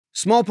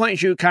Small point and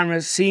shoot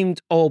cameras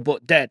seemed all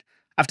but dead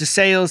after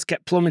sales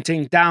kept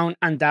plummeting down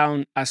and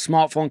down as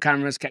smartphone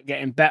cameras kept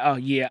getting better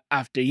year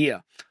after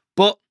year.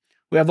 But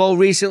we have all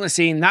recently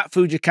seen that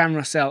Fuji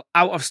camera sell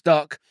out of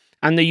stock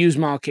and the used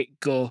market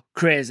go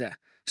crazy.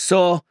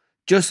 So,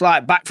 just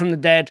like back from the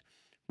dead,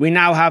 we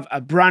now have a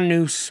brand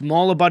new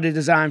smaller body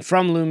design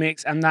from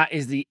LUMIX, and that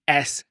is the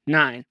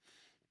S9.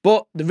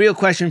 But the real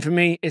question for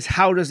me is,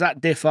 how does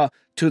that differ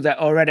to their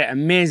already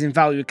amazing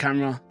value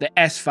camera, the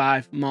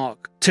S5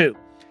 Mark II?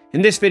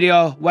 In this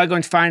video, we're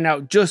going to find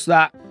out just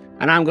that,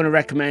 and I'm going to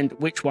recommend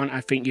which one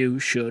I think you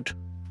should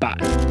buy.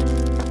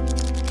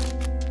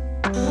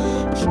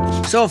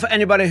 So for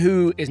anybody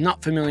who is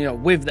not familiar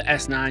with the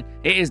S9,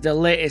 it is the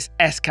latest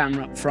S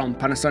camera from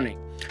Panasonic.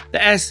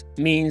 The S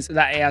means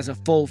that it has a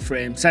full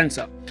frame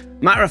sensor.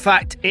 Matter of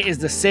fact, it is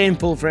the same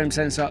full frame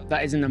sensor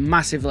that is in the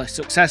massively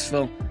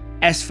successful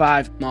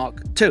S5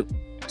 Mark II.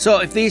 So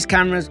if these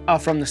cameras are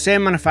from the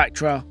same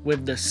manufacturer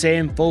with the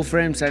same full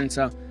frame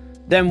sensor,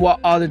 then what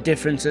are the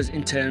differences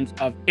in terms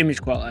of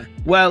image quality?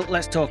 Well,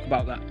 let's talk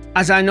about that.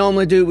 As I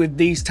normally do with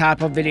these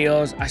type of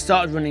videos, I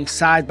started running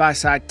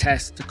side-by-side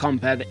tests to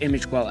compare the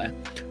image quality.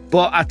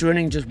 But after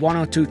running just one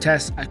or two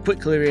tests, I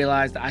quickly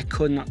realised that I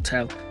could not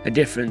tell a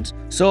difference.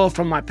 So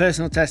from my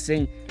personal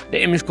testing,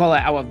 the image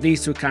quality out of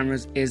these two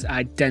cameras is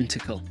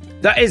identical.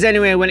 That is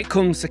anyway when it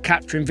comes to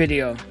capturing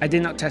video. I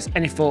did not test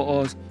any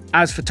photos,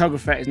 as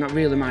photography is not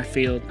really my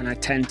field and I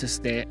tend to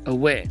stay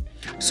away.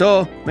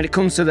 So when it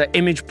comes to the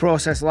image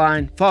process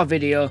line for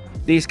video,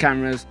 these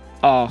cameras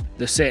are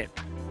the same.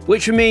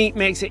 Which for me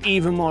makes it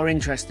even more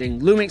interesting.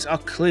 LUMIX are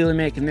clearly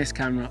making this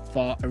camera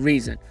for a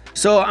reason.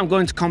 So I'm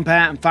going to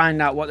compare and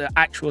find out what the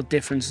actual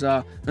differences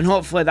are, and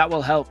hopefully that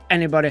will help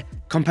anybody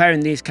comparing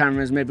these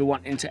cameras maybe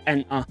wanting to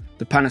enter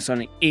the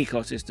Panasonic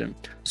ecosystem.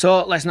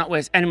 So let's not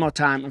waste any more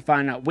time and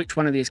find out which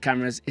one of these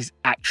cameras is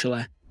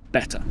actually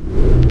better.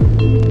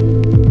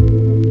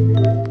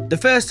 The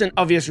first and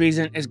obvious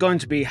reason is going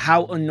to be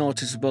how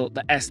unnoticeable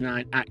the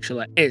S9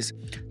 actually is.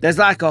 There's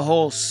like a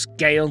whole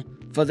scale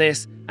for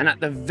this, and at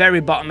the very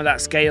bottom of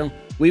that scale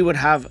we would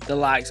have the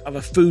likes of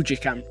a Fuji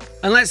camera.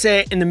 And let's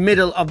say in the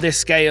middle of this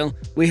scale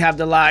we have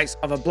the likes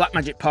of a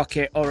Blackmagic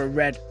Pocket or a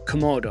Red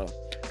Komodo.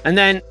 And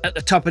then at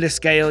the top of the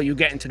scale you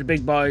get into the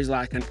big boys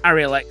like an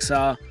Ariel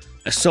XR,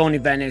 a Sony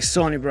Venice,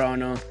 Sony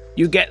Bravano.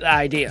 You get the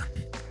idea.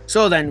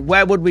 So then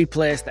where would we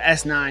place the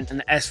S9 and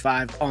the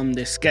S5 on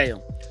this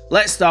scale?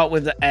 Let's start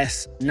with the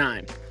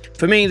S9.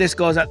 For me, this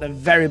goes at the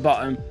very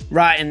bottom,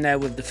 right in there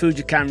with the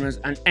Fuji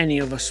cameras and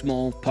any other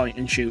small point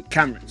and shoot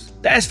cameras.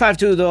 The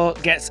S5 II though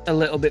gets a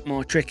little bit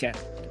more tricky.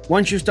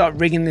 Once you start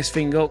rigging this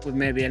thing up with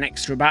maybe an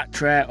extra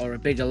battery or a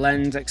bigger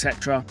lens,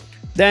 etc.,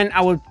 then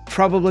I would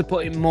probably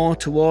put it more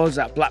towards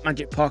that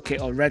Blackmagic Pocket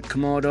or Red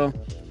Komodo.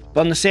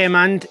 But on the same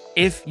hand,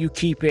 if you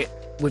keep it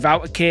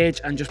without a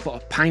cage and just put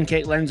a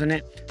pancake lens on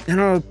it, then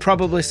I would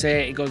probably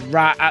say it goes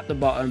right at the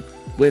bottom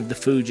with the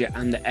Fuji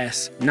and the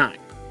S9.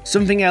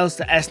 Something else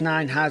the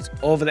S9 has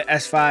over the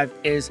S5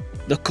 is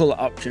the colour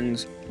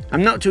options.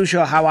 I'm not too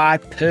sure how I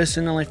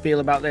personally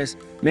feel about this.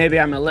 Maybe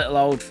I'm a little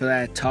old for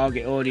their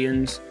target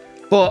audience,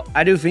 but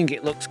I do think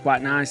it looks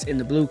quite nice in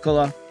the blue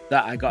colour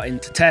that I got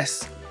into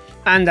tests.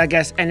 And I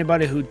guess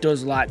anybody who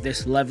does like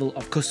this level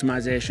of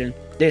customization,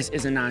 this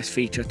is a nice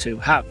feature to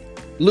have.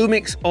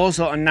 LUMIX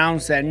also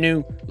announced their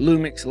new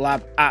LUMIX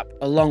Lab app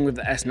along with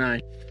the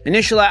S9.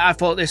 Initially I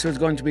thought this was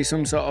going to be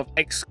some sort of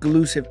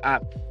exclusive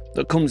app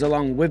that comes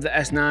along with the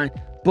S9,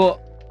 but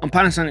on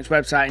Panasonic's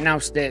website it now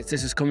states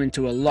this is coming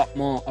to a lot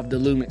more of the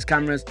LUMIX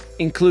cameras,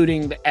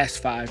 including the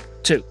S5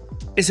 II.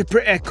 It's a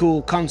pretty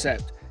cool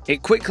concept.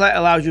 It quickly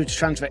allows you to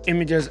transfer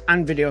images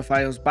and video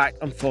files back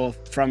and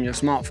forth from your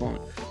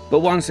smartphone. But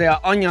once they are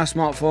on your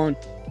smartphone,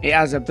 it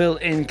has a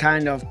built-in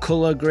kind of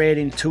color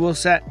grading tool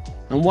set,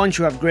 and once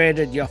you have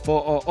graded your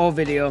photo or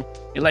video,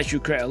 it lets you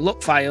create a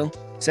LUT file,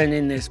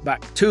 sending this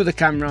back to the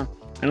camera,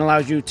 and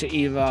allows you to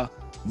either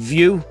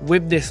view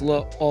with this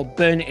LUT or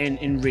burn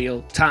it in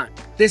real time.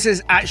 This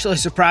is actually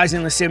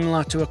surprisingly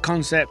similar to a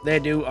concept they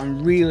do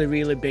on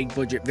really big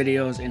budget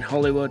videos in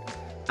Hollywood,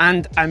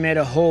 and I made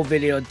a whole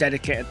video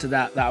dedicated to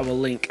that I will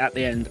link at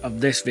the end of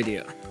this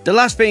video. The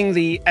last thing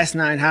the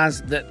S9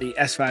 has that the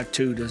S5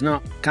 II does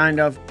not,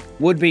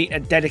 would be a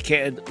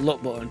dedicated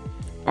LUT button.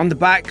 On the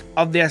back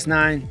of the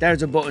S9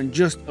 there's a button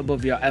just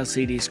above your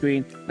LCD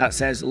screen that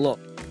says LUT.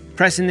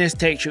 Pressing this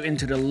takes you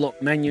into the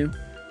LUT menu.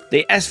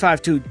 The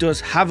S5 II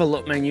does have a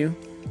LUT menu,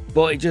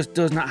 but it just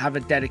does not have a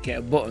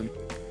dedicated button.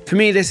 For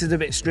me this is a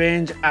bit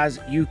strange, as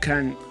you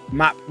can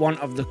map one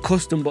of the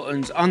custom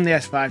buttons on the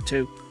S5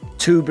 II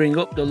to bring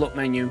up the LUT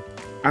menu,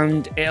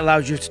 and it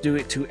allows you to do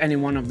it to any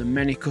one of the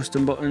many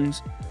custom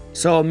buttons.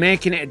 So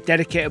making it a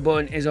dedicated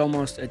button is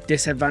almost a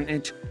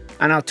disadvantage,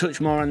 and I'll touch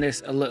more on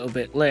this a little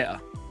bit later.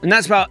 And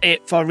that's about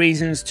it for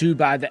reasons to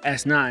buy the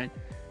S9.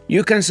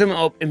 You can sum it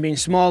up in being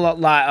smaller,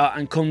 lighter,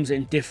 and comes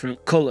in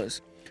different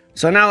colours.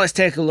 So now let's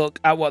take a look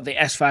at what the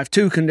S5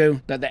 II can do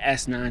that the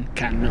S9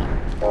 cannot.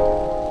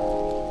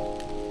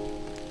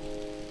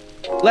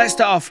 Let's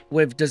start off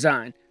with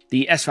design.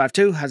 The S5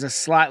 II has a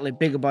slightly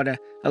bigger body,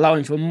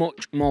 allowing for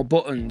much more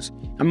buttons,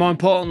 and more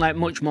importantly,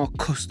 much more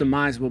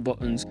customizable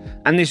buttons,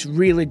 and this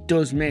really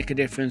does make a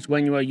difference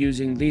when you are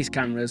using these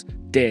cameras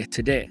day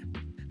to day.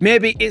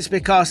 Maybe it's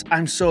because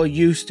I'm so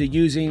used to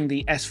using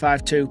the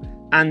S5 II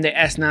and the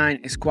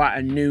S9 is quite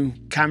a new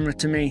camera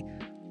to me,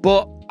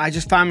 but I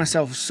just find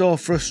myself so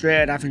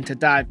frustrated having to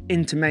dive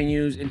into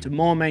menus, into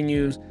more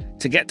menus,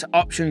 to get to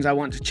options I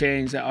want to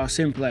change that are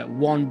simply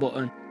one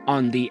button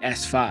on the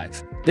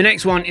S5. The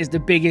next one is the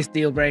biggest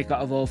deal breaker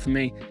of all for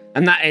me,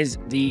 and that is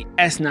the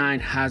S9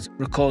 has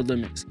record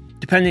limits,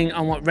 depending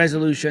on what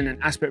resolution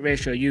and aspect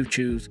ratio you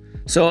choose.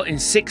 So in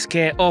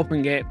 6K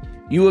open gate,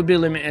 you will be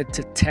limited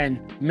to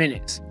 10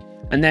 minutes.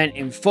 And then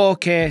in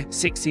 4K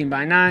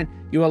 16:9,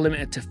 you are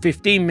limited to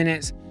 15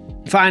 minutes.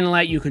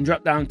 Finally, you can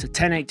drop down to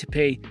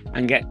 1080p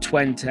and get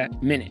 20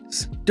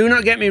 minutes. Do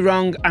not get me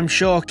wrong, I'm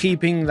sure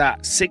keeping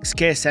that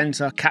 6K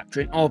sensor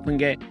capturing open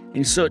gate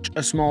in such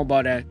a small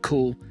body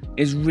cool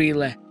is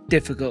really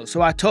difficult.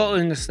 So I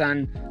totally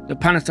understand that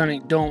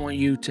Panasonic don't want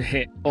you to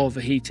hit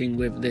overheating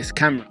with this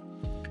camera.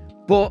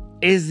 But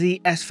is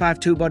the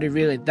S5 II body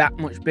really that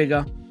much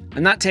bigger?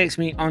 And that takes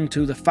me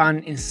onto the fan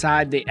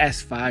inside the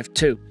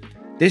S5 II.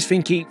 This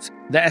thing keeps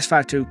the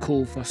S5 II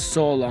cool for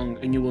so long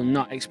and you will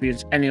not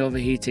experience any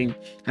overheating,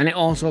 and it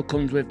also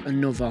comes with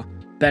another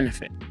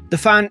benefit. The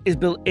fan is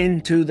built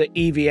into the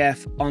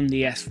EVF on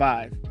the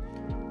S5.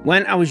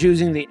 When I was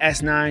using the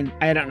S9,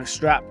 I had it on a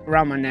strap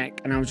around my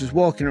neck and I was just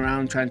walking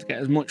around trying to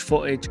get as much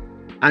footage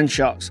and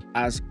shots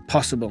as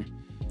possible.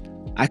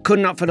 I could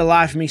not for the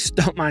life of me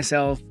stop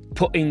myself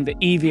putting the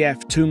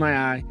EVF to my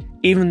eye,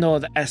 even though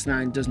the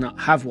S9 does not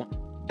have one.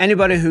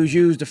 Anybody who's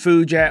used a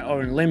Fuji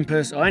or an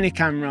Olympus or any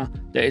camera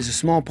that is a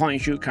small point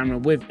and shoot camera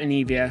with an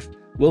EVF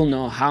will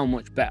know how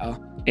much better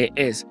it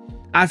is.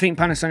 I think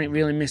Panasonic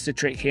really missed a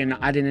trick here, not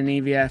adding an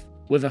EVF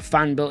with a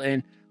fan built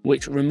in,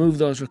 which removed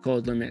those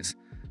record limits.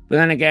 But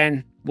then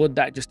again, would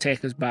that just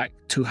take us back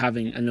to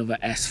having another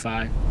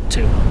S5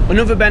 II?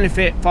 Another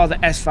benefit for the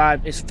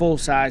S5 is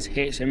full-size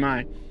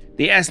HDMI.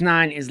 The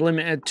S9 is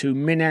limited to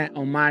mini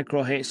or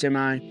micro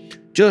HDMI,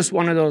 just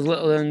one of those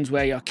little ones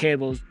where your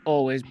cables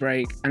always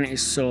break, and it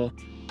is so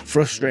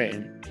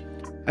frustrating.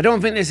 I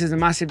don't think this is a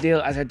massive deal,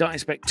 as I don't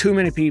expect too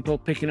many people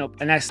picking up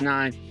an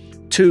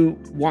S9 to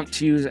want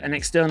to use an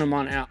external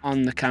monitor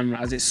on the camera,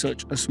 as it's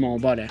such a small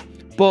body.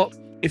 But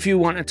if you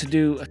wanted to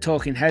do a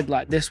talking head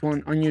like this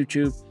one on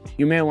YouTube,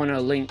 you may want to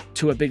link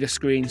to a bigger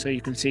screen so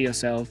you can see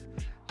yourself.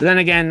 But then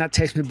again, that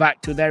takes me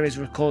back to there is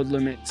record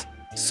limits.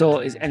 So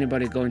is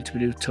anybody going to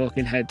do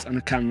talking heads on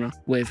a camera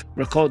with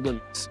record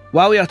limits?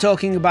 While we are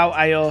talking about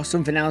I/O,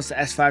 something else the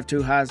S5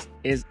 II has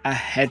is a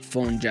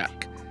headphone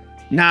jack.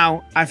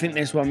 Now, I think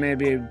this one may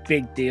be a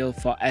big deal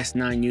for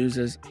S9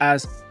 users,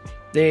 as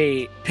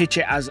they pitch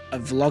it as a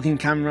vlogging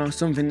camera,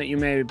 something that you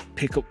may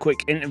pick up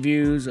quick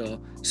interviews or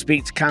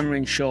speak to camera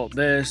in short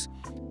bursts,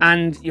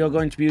 and you're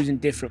going to be using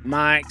different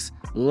mics,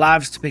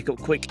 lavs to pick up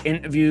quick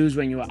interviews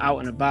when you are out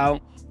and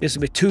about. This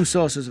will be two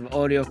sources of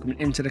audio coming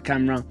into the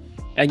camera.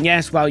 And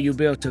yes, while you'll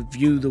be able to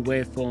view the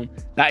waveform,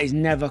 that is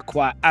never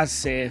quite as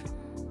safe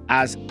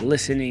as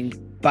listening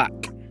back.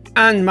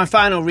 And my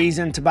final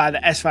reason to buy the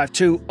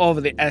S5 II over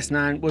the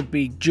S9 would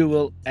be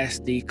dual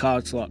SD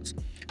card slots.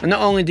 And not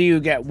only do you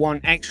get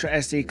one extra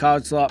SD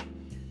card slot,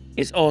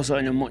 it's also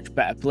in a much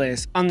better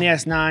place. On the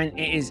S9,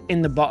 it is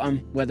in the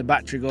bottom where the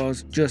battery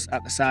goes, just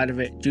at the side of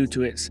it, due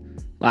to its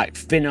like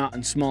thinner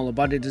and smaller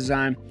body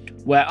design,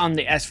 where on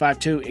the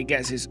S5 II, it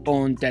gets its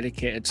own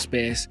dedicated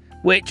space,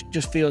 which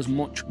just feels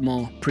much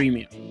more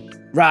premium.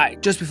 Right,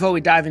 just before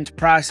we dive into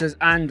prices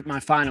and my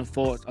final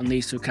thoughts on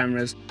these two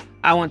cameras,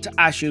 I want to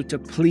ask you to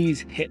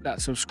please hit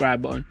that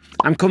subscribe button.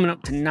 I'm coming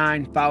up to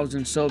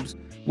 9,000 subs,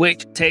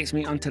 which takes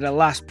me onto the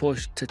last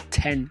push to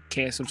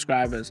 10k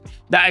subscribers.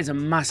 That is a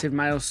massive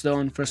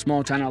milestone for a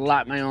small channel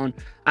like my own,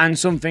 and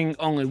something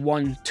only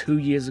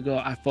 1-2 years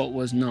ago I thought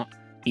was not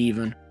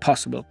even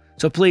possible.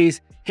 So please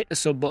hit the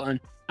sub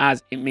button,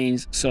 as it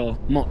means so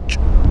much.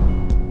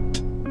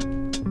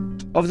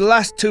 Over the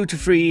last 2 to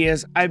 3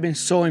 years, I've been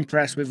so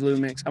impressed with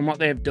LUMIX and what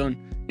they have done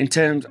in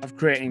terms of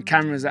creating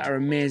cameras that are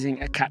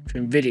amazing at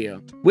capturing video.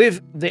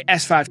 With the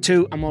S5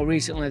 II and more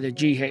recently the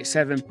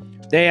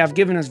GH7, they have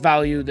given us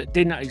value that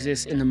did not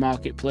exist in the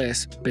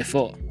marketplace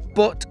before.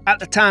 But at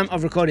the time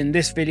of recording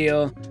this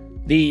video,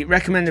 the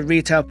recommended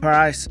retail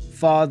price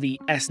for the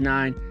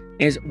S9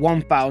 is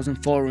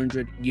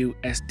 $1,400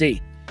 USD,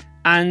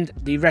 and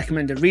the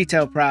recommended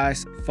retail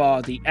price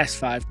for the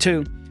S5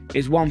 II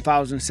is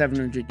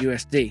 $1,700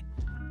 USD.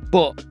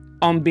 But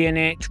on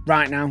B&H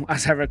right now,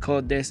 as I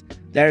record this,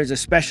 there is a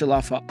special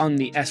offer on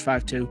the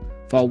S5 II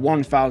for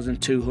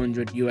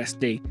 $1,200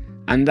 USD,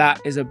 and that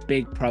is a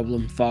big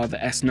problem for the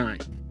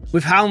S9.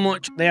 With how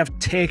much they have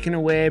taken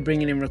away,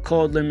 bringing in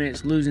record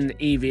limits, losing the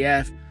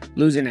EVF,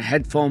 losing a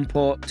headphone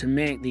port to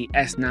make the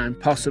S9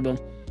 possible,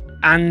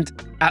 and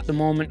at the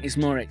moment it's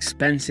more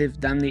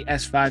expensive than the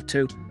S5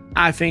 II,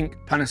 I think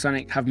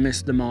Panasonic have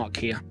missed the mark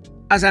here.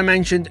 As I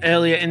mentioned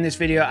earlier in this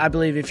video, I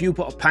believe if you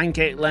put a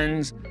pancake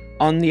lens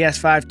on the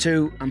S5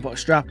 II and put a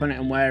strap on it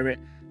and wear it,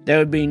 there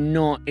would be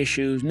no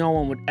issues. No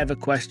one would ever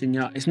question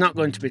you. It's not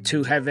going to be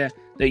too heavy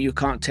that you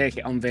can't take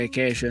it on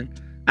vacation.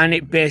 And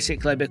it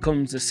basically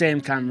becomes the same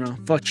camera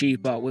for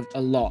cheaper with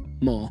a lot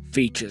more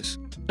features.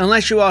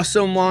 Unless you are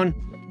someone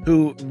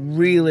who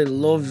really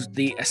loves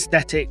the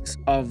aesthetics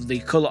of the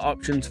color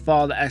options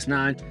for the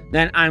S9,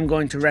 then I'm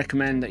going to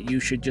recommend that you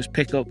should just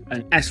pick up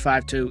an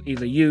S5 II,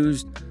 either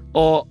used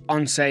or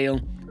on sale,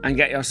 and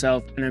get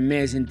yourself an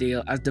amazing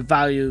deal, as the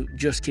value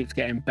just keeps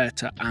getting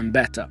better and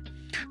better.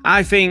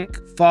 I think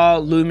for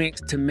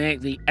LUMIX to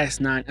make the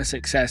S9 a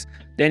success,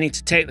 they need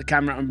to take the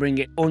camera and bring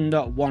it under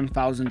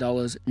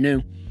 $1,000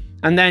 new,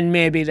 and then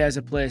maybe there's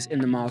a place in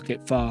the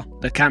market for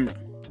the camera.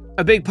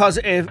 A big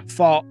positive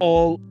for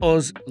all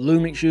us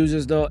LUMIX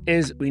users though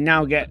is we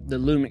now get the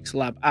LUMIX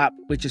Lab app,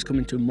 which is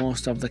coming to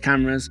most of the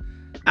cameras.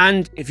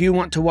 And if you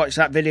want to watch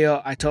that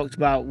video I talked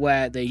about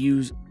where they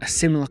use a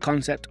similar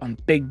concept on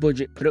big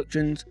budget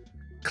productions,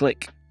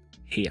 click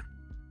here.